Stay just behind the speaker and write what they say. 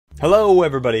Hello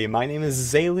everybody, my name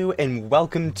is Zalu and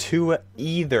welcome to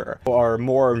Either, or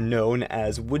more known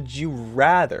as Would You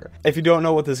Rather. If you don't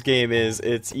know what this game is,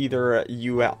 it's either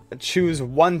you choose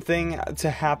one thing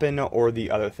to happen or the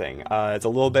other thing. It's a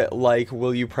little bit like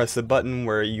Will You Press the Button,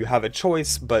 where you have a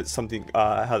choice but something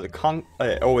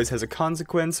always has a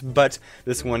consequence, but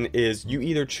this one is you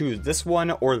either choose this one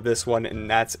or this one and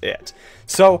that's it.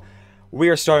 So we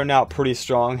are starting out pretty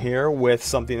strong here with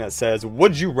something that says,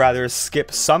 would you rather skip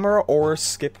summer or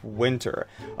skip winter?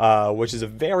 Which is a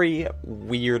very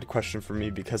weird question for me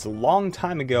because a long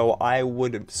time ago I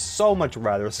would so much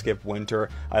rather skip winter.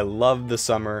 I loved the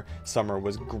summer. Summer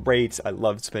was great. I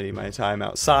loved spending my time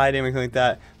outside and everything like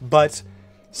that. But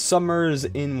summers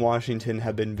in Washington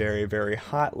have been very, very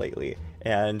hot lately.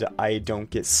 And I don't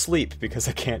get sleep because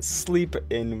I can't sleep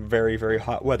in very, very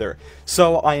hot weather.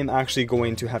 So I am actually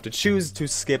going to have to choose to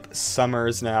skip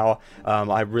summers now.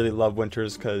 I really love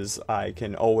winters because I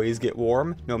can always get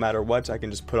warm no matter what. I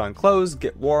can just put on clothes,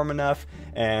 get warm enough,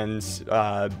 and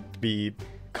be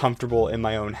comfortable in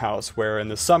my own house. Where in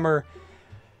the summer,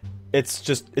 it's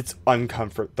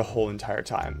uncomfort the whole entire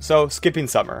time. So skipping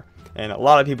summer. And a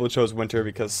lot of people chose winter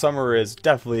because summer is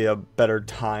definitely a better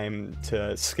time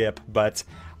to skip, but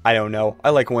I don't know. I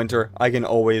like winter. I can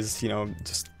always,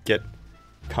 just get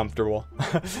comfortable.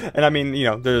 And I mean,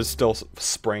 there's still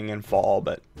spring and fall,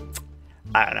 but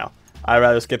I don't know. I'd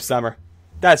rather skip summer.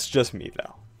 That's just me,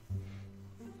 though.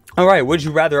 Alright, would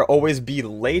you rather always be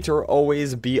late or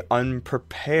always be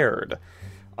unprepared?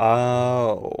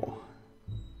 Oh.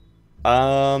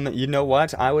 You know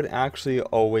what? I would actually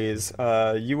always,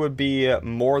 you would be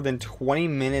more than 20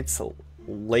 minutes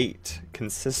late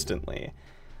consistently.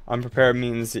 Unprepared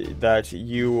means that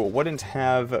you wouldn't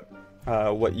have,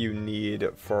 what you need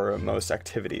for most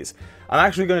activities. I'm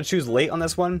actually going to choose late on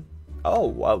this one. Oh,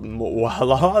 well, a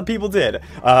lot of people did.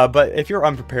 But if you're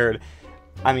unprepared,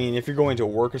 I mean, if you're going to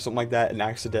work or something like that and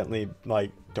accidentally,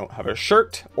 don't have a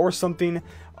shirt or something,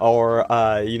 or,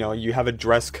 you have a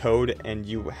dress code and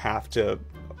you have to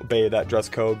obey that dress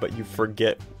code, but you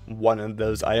forget one of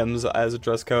those items as a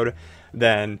dress code,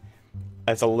 then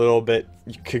it's a little bit,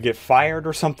 you could get fired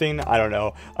or something, I don't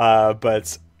know,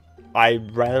 but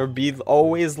I'd rather be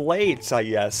always late, I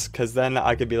guess, because then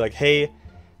I could be like, hey,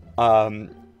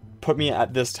 put me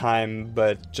at this time,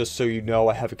 but just so you know,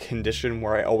 I have a condition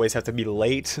where I always have to be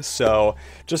late, so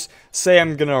just say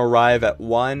I'm gonna arrive at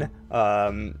 1,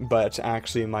 but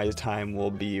actually my time will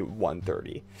be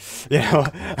 1:30,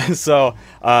 so,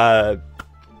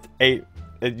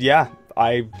 yeah,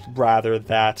 I'd rather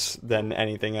that than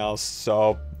anything else,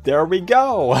 so there we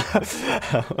go.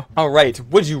 Alright,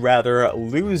 would you rather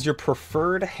lose your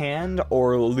preferred hand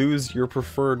or lose your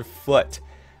preferred foot?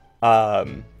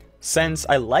 Since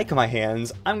I like my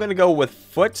hands, I'm gonna go with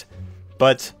foot,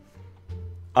 but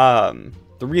the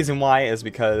reason why is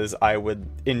because I would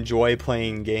enjoy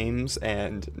playing games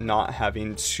and not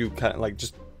having to kind of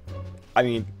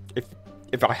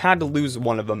if I had to lose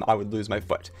one of them, I would lose my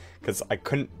foot because I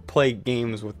couldn't play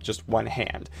games with just one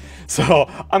hand. So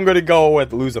I'm gonna go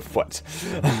with lose a foot.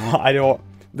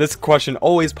 This question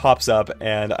always pops up,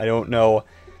 and I don't know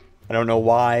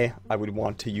why I would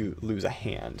want to lose a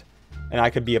hand. And I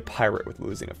could be a pirate with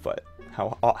losing a foot.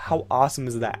 How awesome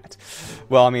is that?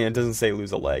 Well, I mean, it doesn't say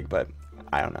lose a leg, but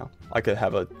I don't know. I could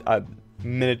have a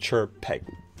miniature peg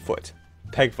foot.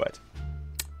 Peg foot.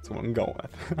 That's what I'm going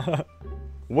with.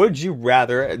 Would you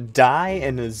rather die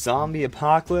in a zombie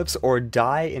apocalypse or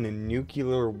die in a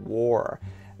nuclear war?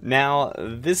 Now,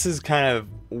 this is kind of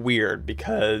weird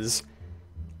because,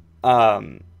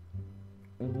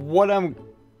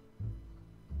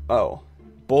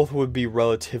 both would be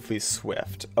relatively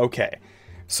swift. Okay,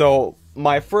 so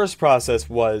my first process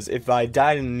was if I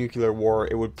died in a nuclear war,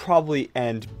 it would probably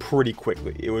end pretty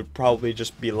quickly. It would probably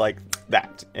just be like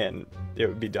that, and it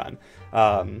would be done.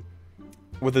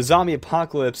 With a zombie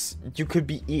apocalypse, you could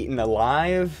be eaten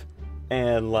alive,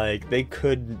 and they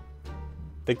could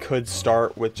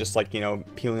start with just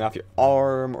peeling off your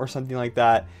arm or something like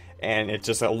that, and it's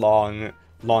just a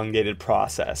elongated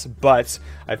process. But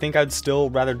I think I'd still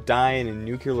rather die in a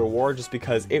nuclear war just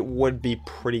because it would be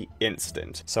pretty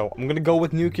instant. So I'm gonna go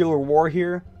with nuclear war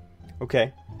here.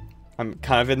 Okay, I'm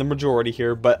kind of in the majority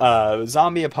here, but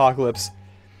zombie apocalypse,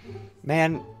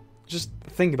 man, just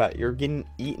think about it. You're getting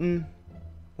eaten.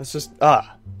 That's just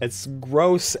it's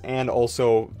gross, and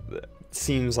also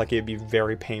seems like it'd be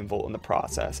very painful in the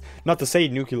process. Not to say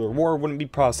nuclear war wouldn't be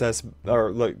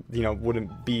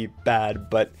wouldn't be bad,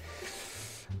 but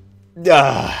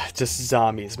just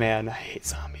zombies, man. I hate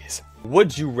zombies.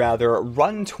 Would you rather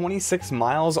run 26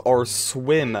 miles or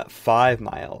swim 5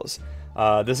 miles?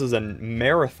 This is a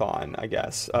marathon, I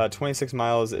guess. 26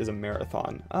 miles is a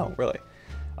marathon. Oh, really?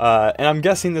 And I'm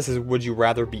guessing this is would you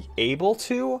rather be able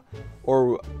to,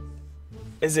 or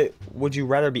is it would you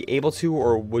rather be able to,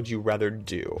 or would you rather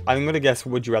do? I'm going to guess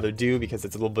would you rather do because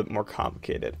it's a little bit more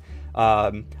complicated.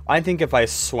 I think if I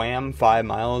swam 5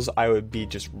 miles, I would be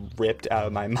just ripped out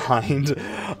of my mind.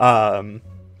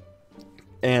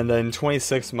 And then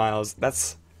 26 miles,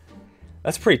 that's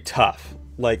pretty tough.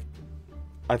 Like,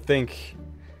 I think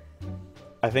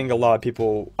a lot of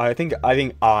people, I think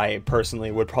I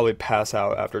personally would probably pass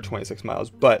out after 26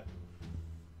 miles, but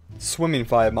swimming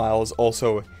 5 miles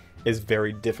also is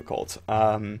very difficult.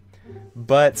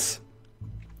 But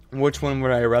which one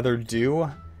would I rather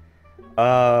do?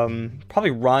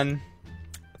 Probably run.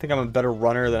 I think I'm a better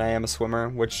runner than I am a swimmer,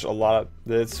 which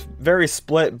it's very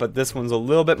split, but this one's a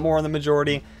little bit more in the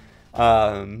majority.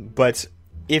 But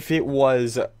if it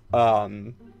was,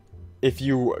 if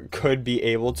you could be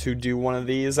able to do one of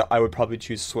these, I would probably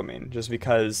choose swimming, just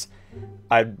because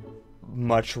I'd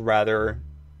much rather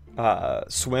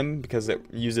swim, because it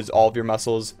uses all of your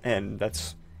muscles, and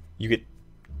you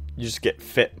just get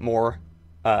fit more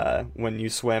when you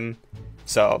swim.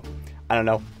 So I don't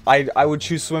know. I would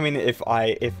choose swimming if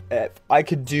I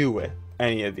could do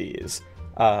any of these,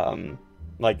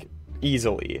 like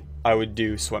easily. I would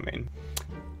do swimming.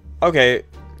 Okay,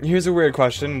 here's a weird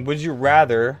question. Would you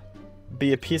rather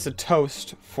be a piece of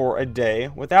toast for a day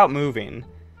without moving,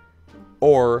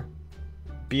 or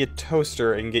be a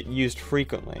toaster and get used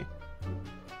frequently?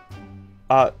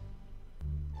 I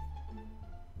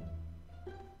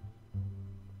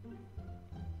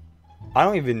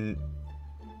don't even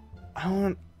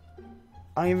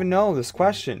know this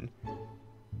question.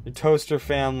 Your toaster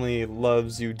family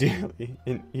loves you dearly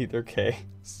in either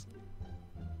case.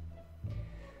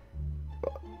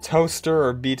 Toaster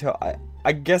or be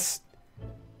I guess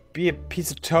be a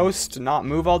piece of toast, not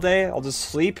move all day. I'll just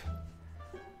sleep.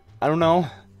 I don't know.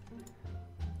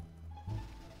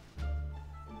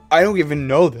 I don't even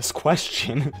know this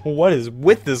question. What is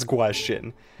with this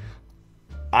question?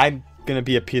 I'm gonna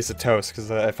be a piece of toast, because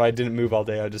if I didn't move all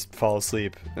day, I'd just fall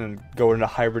asleep and go into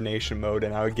hibernation mode,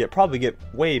 and I would probably get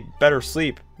way better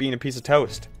sleep being a piece of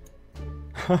toast.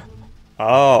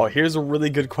 Oh, here's a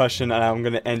really good question, and I'm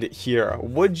gonna end it here.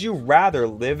 Would you rather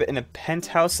live in a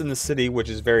penthouse in the city, which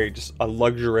is very just a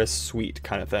luxurious suite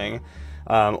kind of thing,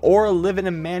 or live in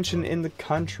a mansion in the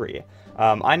country?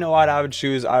 I know what I would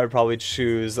choose. I would probably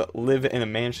choose live in a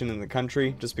mansion in the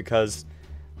country, just because,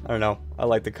 I don't know, I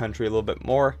like the country a little bit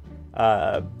more.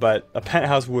 But a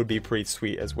penthouse would be pretty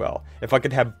sweet as well. If I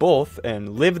could have both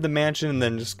and live in the mansion and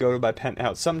then just go to my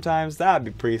penthouse sometimes, that would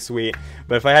be pretty sweet.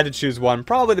 But if I had to choose one,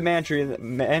 probably the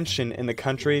mansion in the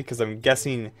country, because I'm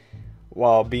guessing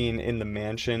while being in the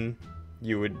mansion,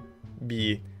 you would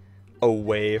be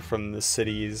away from the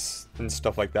cities and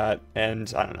stuff like that.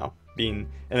 And I don't know, being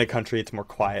in the country, it's more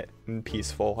quiet and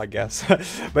peaceful, I guess.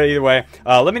 But either way,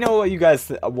 let me know what you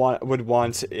guys would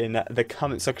want in the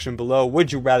comment section below.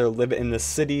 Would you rather live in the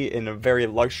city in a very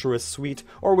luxurious suite,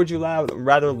 or would you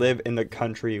rather live in the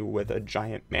country with a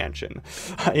giant mansion?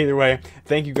 Either way,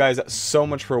 thank you guys so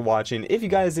much for watching. If you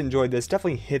guys enjoyed this,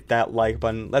 definitely hit that like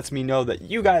button. Lets me know that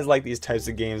you guys like these types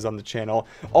of games on the channel.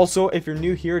 Also, if you're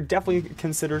new here, definitely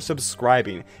consider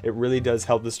subscribing. It really does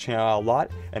help this channel out a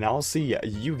lot, and I'll see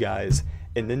you guys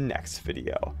in the next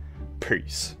video.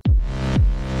 Peace.